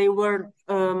 they were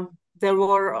there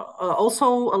were also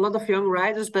a lot of young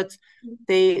riders, but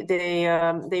they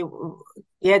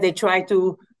yeah they tried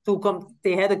to come.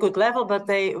 They had a good level, but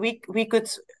we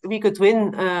could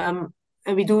win.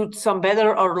 And we do some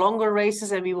better or longer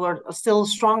races, and we were still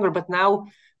stronger. But now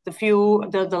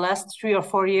the last 3 or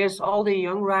 4 years, all the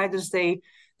young riders they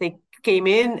came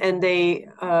in and they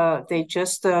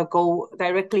just go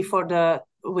directly for the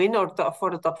win or for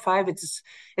the top five.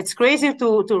 It's crazy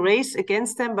to race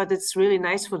against them, but it's really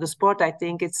nice for the sport. I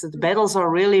think it's the battles are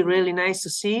really nice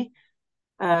to see.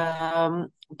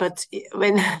 But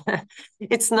when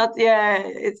it's not, yeah,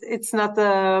 it's not.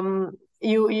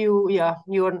 You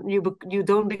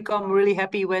don't become really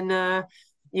happy when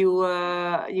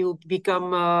you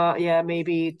become yeah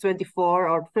maybe 24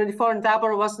 or 24 and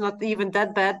Tabor was not even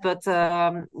that bad, but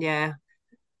yeah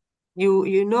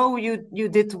you know you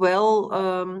did well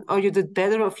or you did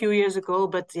better a few years ago,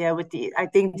 but yeah with the I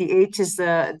think the age is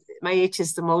the my age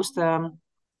is the most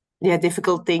yeah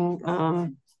difficult thing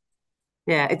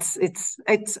Yeah,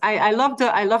 I love the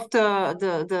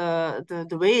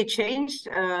way it changed,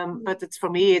 but it's for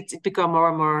me it become more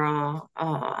and more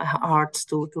hard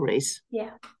to race.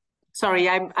 Yeah. Sorry,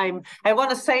 I want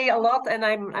to say a lot and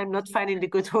I'm not finding the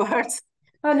good words.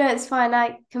 Oh no, it's fine.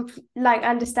 I can like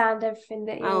understand everything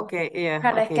that you're Okay, yeah,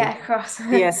 trying to okay. get across.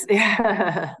 Yes,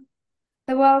 yeah.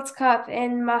 The World Cup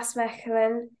in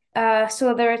Maasmechelen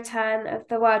saw the return of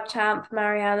the world champ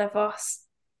Marianne Vos.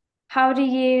 How do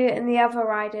you and the other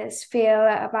riders feel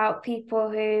about people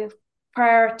who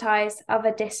prioritize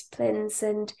other disciplines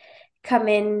and come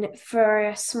in for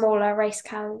a smaller race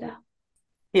calendar?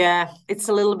 Yeah, it's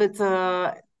a little bit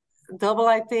double,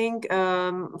 I think.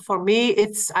 For me,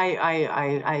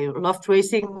 I loved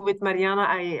racing with Mariana.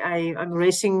 I'm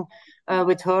racing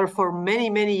with her for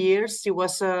many years. She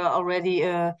was already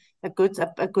a good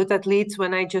athlete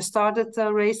when I just started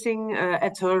racing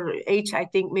at her age. I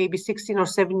think maybe 16 or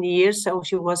 17 years. So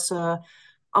she was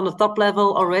on the top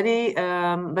level already.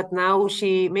 But now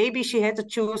she had to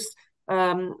choose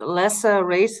less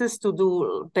races to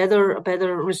do better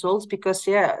results because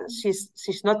yeah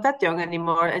she's not that young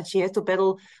anymore and she has to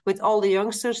battle with all the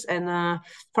youngsters and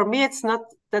for me it's not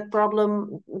that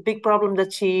big problem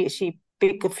that she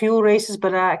pick a few races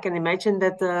but I can imagine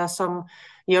that some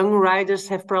young riders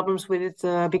have problems with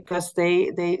it because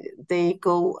they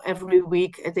go every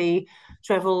week they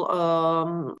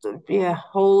travel yeah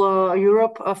whole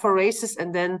Europe for races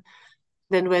and then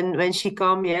when she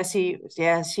come, she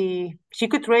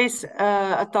could race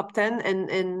a top 10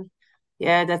 and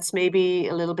yeah, that's maybe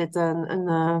a little bit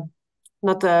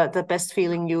not the best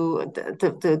feeling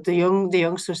the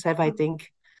youngsters have, I think.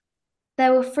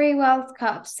 There were three World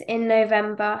Cups in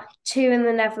November, two in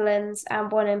the Netherlands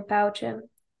and one in Belgium.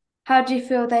 How do you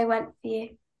feel they went for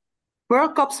you?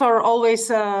 World Cups are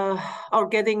always are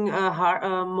getting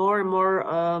more and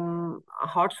more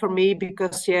hard for me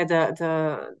because yeah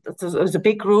there's a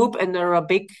big group and there are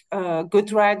big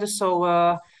good riders so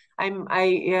I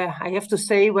have to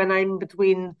say when I'm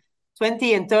between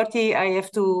 20 and 30 I have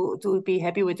to be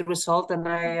happy with the result and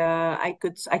I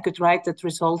could ride that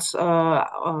results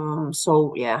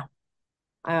so yeah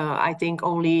I think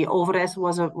only Overes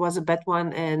was a bad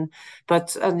one, and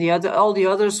the other all the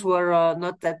others were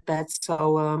not that bad.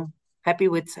 So happy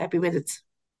with it.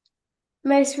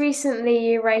 Most recently,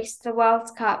 you raced the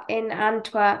World Cup in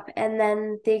Antwerp and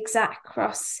then the Exact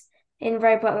Cross in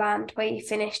Robotland, where you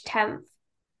finished 10th.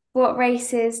 What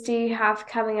races do you have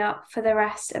coming up for the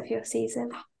rest of your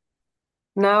season?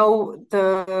 Now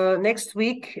the next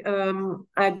week,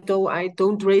 I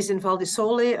don't race in Val di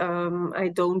Sole. I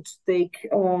don't take.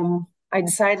 I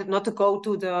decided not to go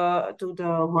to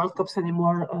the World Cups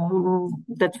anymore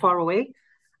that far away.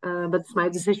 But it's my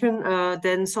decision.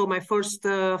 Then so my first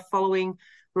following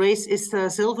race is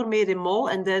Silvermeer in Mol,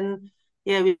 and then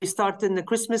yeah we start in the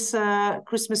Christmas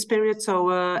period. So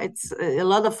it's a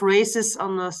lot of races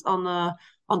on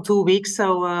 2 weeks.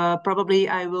 So probably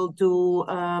I will do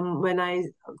when I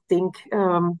think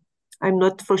I'm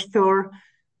not for sure.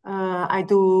 I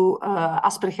do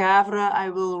Aspergavre. I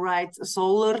will ride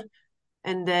Zoller,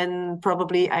 and then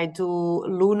probably I do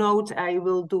Loonhout. I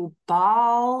will do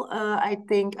Baal. I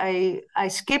think I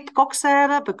skip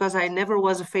Coxere because I never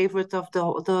was a favorite of the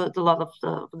lot of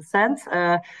the sand.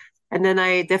 And then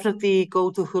I definitely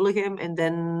go to Hulligem, and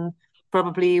then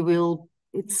probably will.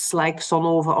 It's like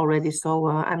Sonova already, so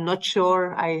I'm not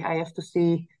sure. I have to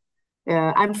see.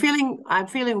 I'm feeling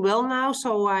well now,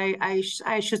 so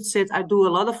I should sit. I do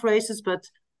a lot of races,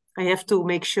 but I have to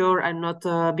make sure I'm not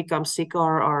become sick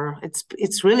or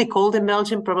it's really cold in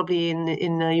Belgium, probably in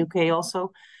the UK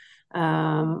also.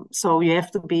 So you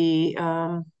have to be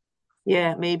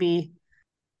yeah maybe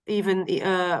even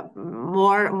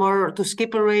more to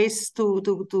skip a race to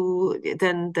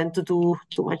than to do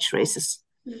too much races.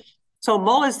 So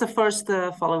Mol is the first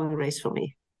following race for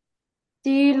me. Do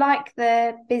you like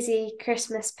the busy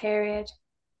Christmas period?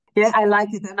 Yeah, I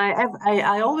liked it, and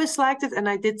I always liked it, and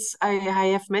I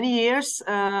have many years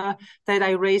that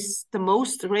I race the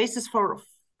most races for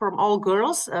from all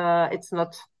girls. It's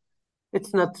not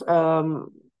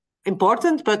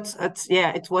important, but it's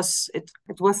yeah, it was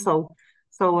so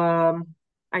so.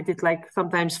 I did like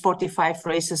sometimes 45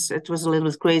 races. It was a little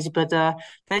bit crazy, but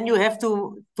then you have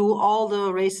to do all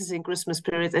the races in Christmas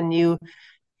period, and you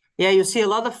see a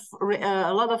lot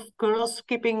of girls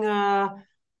skipping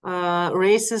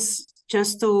races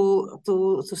just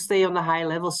to stay on a high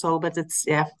level. So, but it's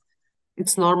yeah,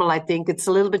 it's normal. I think it's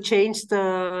a little bit changed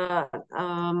from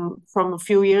a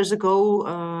few years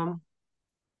ago.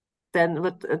 Then,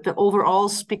 but the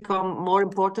overalls become more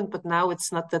important. But now it's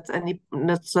not that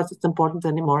important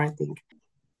anymore. I think.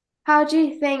 How do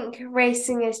you think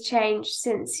racing has changed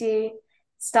since you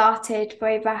started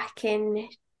way back in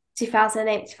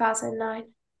 2008, 2009?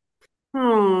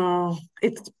 Hmm.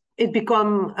 It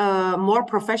become more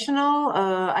professional.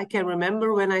 I can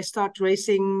remember when I start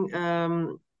racing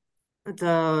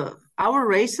the our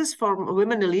races for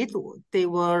women elite. They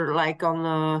were like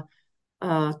on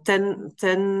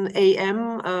 10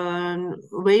 a.m.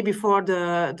 Way before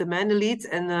the men elite,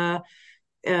 and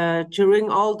during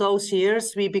all those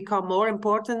years, we become more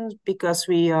important because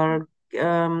we are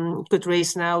could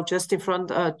race now just in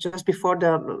front, just before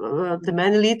the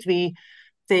men elite.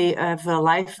 They have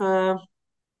live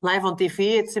on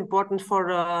TV. It's important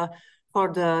for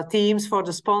the teams, for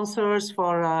the sponsors,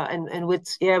 for and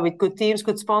with with good teams,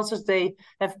 good sponsors, they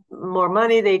have more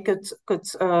money. They could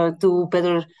do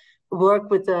better work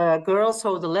with the girls.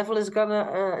 So the level is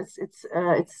gonna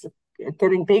it's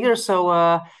getting bigger. So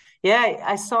yeah,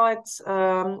 I saw it.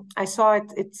 I saw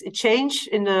it. It change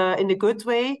in a good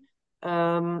way.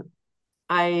 Um,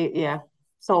 I yeah.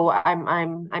 So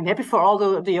I'm happy for all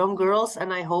the young girls,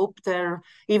 and I hope they're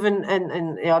even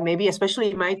and yeah, maybe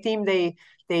especially my team, they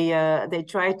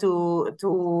try to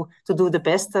do the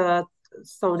best,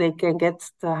 so they can get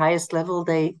the highest level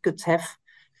they could have.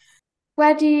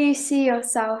 Where do you see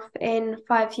yourself in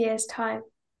 5 years' time?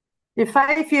 In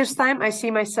 5 years' time, I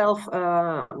see myself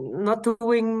not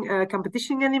doing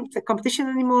competition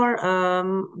anymore,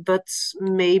 but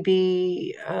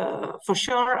maybe for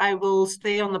sure I will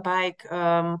stay on the bike.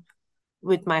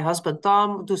 With my husband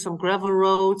Tom, do some gravel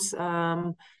roads,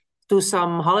 do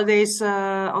some holidays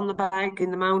on the bike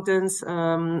in the mountains.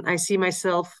 I see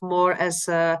myself more as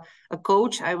a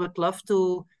coach. I would love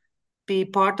to be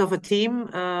part of a team,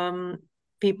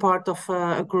 be part of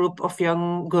a group of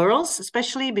young girls,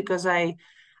 especially because I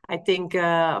think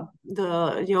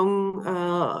the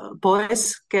young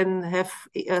boys can have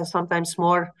sometimes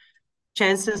more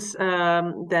chances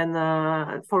than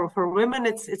for women.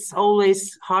 It's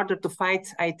always harder to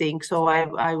fight, I think. So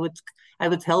I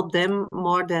would help them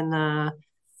more than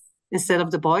instead of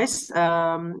the boys.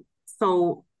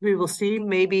 So we will see.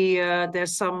 Maybe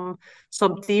there's some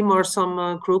team or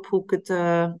some group who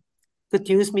could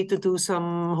use me to do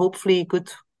some hopefully good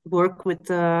work with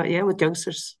with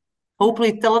youngsters,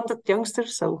 hopefully talented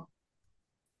youngsters. So.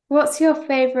 What's your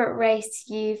favorite race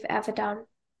you've ever done?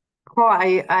 Oh,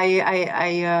 I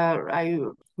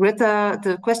read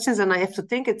the questions and I have to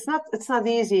think. It's not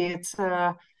easy. It's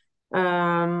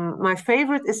my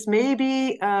favorite is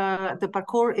maybe the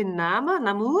parcours in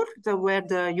Namur, where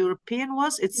the European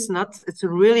was. It's a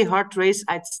really hard race.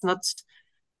 It's not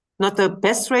the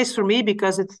best race for me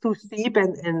because it's too steep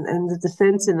and the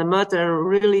descents in the mud are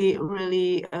really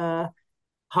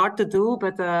hard to do,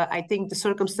 but I think the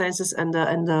circumstances and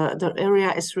the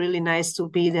area is really nice to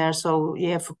be there. So you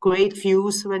have great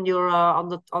views when you're on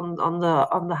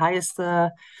the highest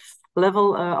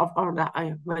level of or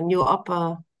when you're up.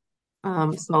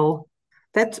 So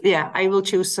that yeah, I will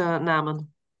choose Namen.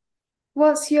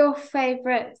 What's your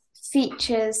favorite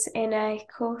features in a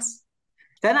course?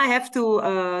 Then I have to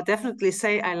definitely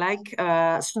say I like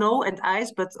snow and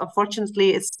ice, but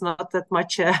unfortunately it's not that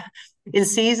much in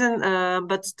season.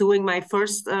 But doing my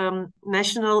first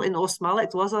national in Oostmalle,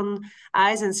 it was on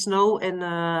ice and snow, and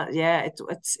yeah,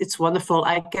 it's wonderful.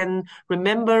 I can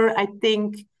remember, I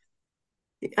think.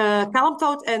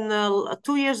 Kalmthout and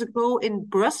 2 years ago in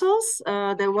Brussels,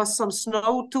 there was some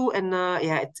snow too, and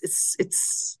yeah,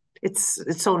 it's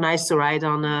so nice to ride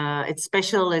on. It's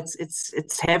special.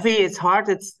 It's heavy. It's hard.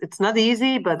 It's not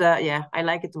easy, but yeah, I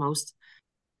like it the most.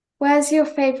 Where's your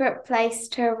favorite place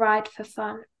to ride for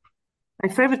fun? My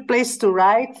favorite place to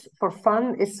ride for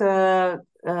fun is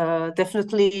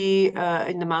definitely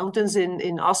in the mountains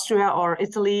in Austria or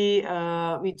Italy.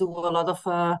 We do a lot of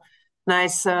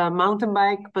nice mountain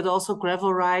bike, but also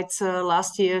gravel rides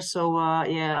last year. So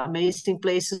yeah, amazing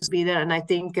places to be there, and I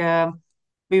think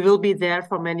we will be there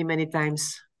for many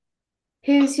times.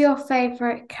 Who's your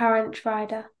favorite current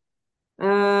rider?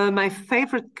 My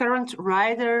favorite current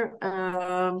rider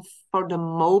for the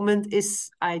moment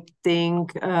is, I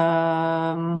think,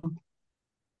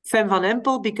 Fem van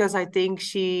Empel because I think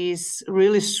she's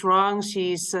really strong.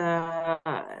 She's at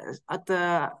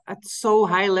so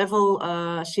high level.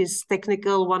 She's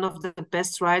technical, one of the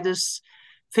best riders,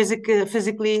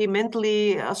 physically,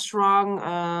 mentally strong.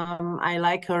 I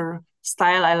like her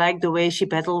style. I like the way she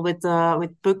battled with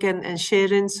Puck and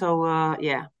Sherin. So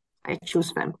yeah, I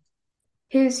choose Fem.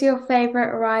 Who's your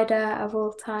favorite rider of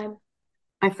all time?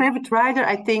 My favorite rider,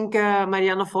 I think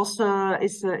Marianne Vos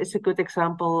is a good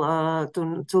example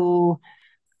to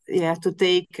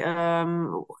take.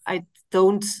 I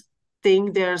don't.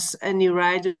 think there's any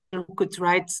rider who could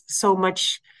ride so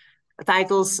much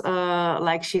titles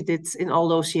like she did in all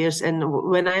those years. And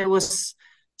when I was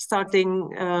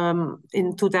starting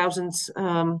in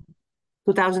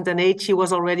 2008, she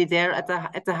was already there at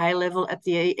the high level at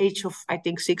the age of, I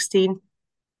think, 16.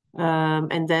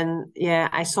 And then, yeah,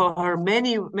 I saw her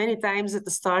many times at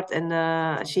the start,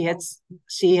 and she had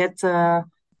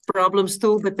problems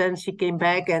too. But then she came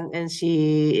back, and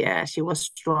she was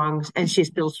strong, and she's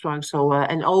still strong. So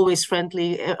and always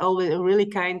friendly, always a really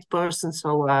kind person.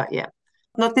 So yeah,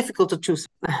 not difficult to choose.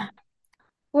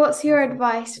 What's your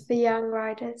advice for young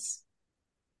riders?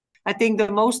 I think the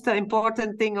most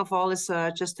important thing of all is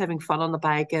just having fun on the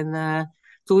bike and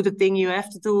do the thing you have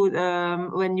to do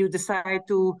when you decide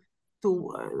to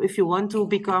if you want to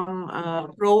become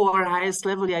pro or highest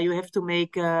level. Yeah, you have to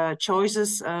make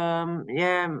choices.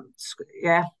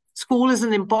 Yeah. School is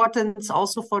an important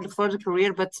also for the further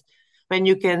career, but when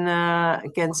you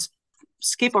can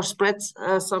skip or spread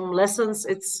some lessons,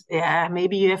 it's yeah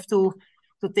maybe you have to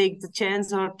take the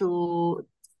chance or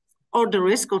the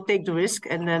risk or take the risk,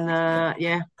 and then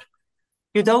yeah,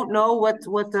 you don't know what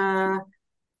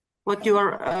you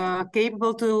are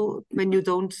capable to when you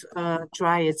don't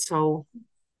try it. So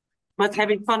but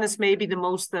having fun is maybe the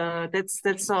most that's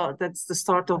the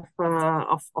start of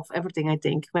everything. I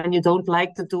think when you don't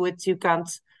like to do it, you can't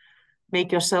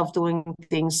make yourself doing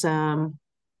things. I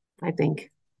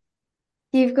think.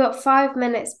 You've got 5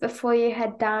 minutes before you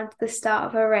head down to the start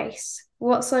of a race.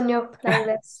 What's on your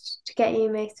playlist to get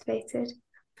you motivated?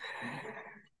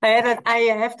 I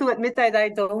have to admit that I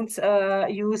don't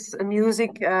use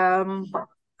music to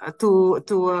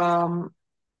to um,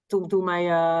 to do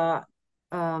my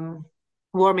um,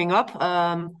 warming up,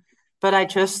 but I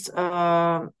just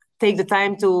take the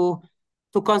time to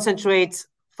concentrate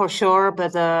for sure.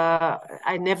 But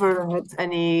I never had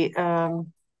any.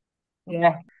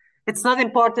 Yeah, it's not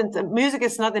important. Music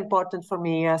is not important for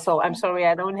me. So I'm sorry,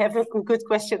 I don't have a good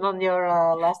question on your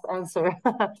last answer.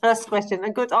 Last question,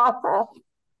 a good offer.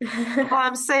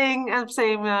 I'm saying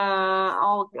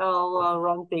all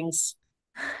wrong things.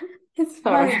 It's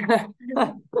Sorry.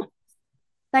 fine.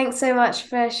 Thanks so much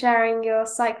for sharing your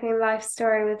cycling life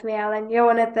story with me, Ellen. You're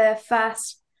one of the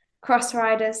first cross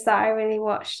riders that I really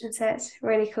watched, and so it's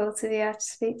really cool to be able to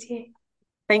speak to you.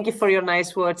 Thank you for your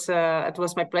nice words. It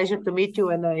was my pleasure to meet you,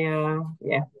 and I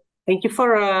yeah, thank you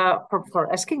for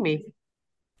asking me.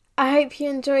 I hope you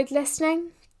enjoyed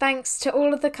listening. Thanks to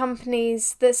all of the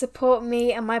companies that support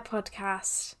me and my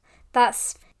podcast.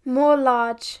 That's More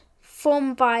Large,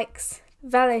 Form Bikes,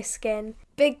 Veloskin,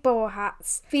 Big Ball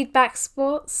Hats, Feedback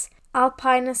Sports,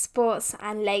 Alpina Sports,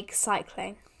 and Lake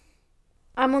Cycling.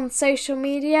 I'm on social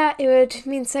media. It would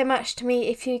mean so much to me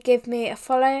if you give me a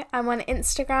follow. I'm on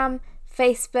Instagram,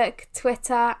 Facebook,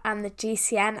 Twitter, and the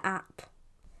GCN app.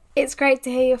 It's great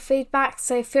to hear your feedback,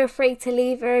 so feel free to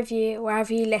leave a review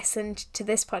wherever you listened to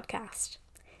this podcast.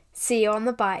 See you on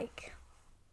the bike.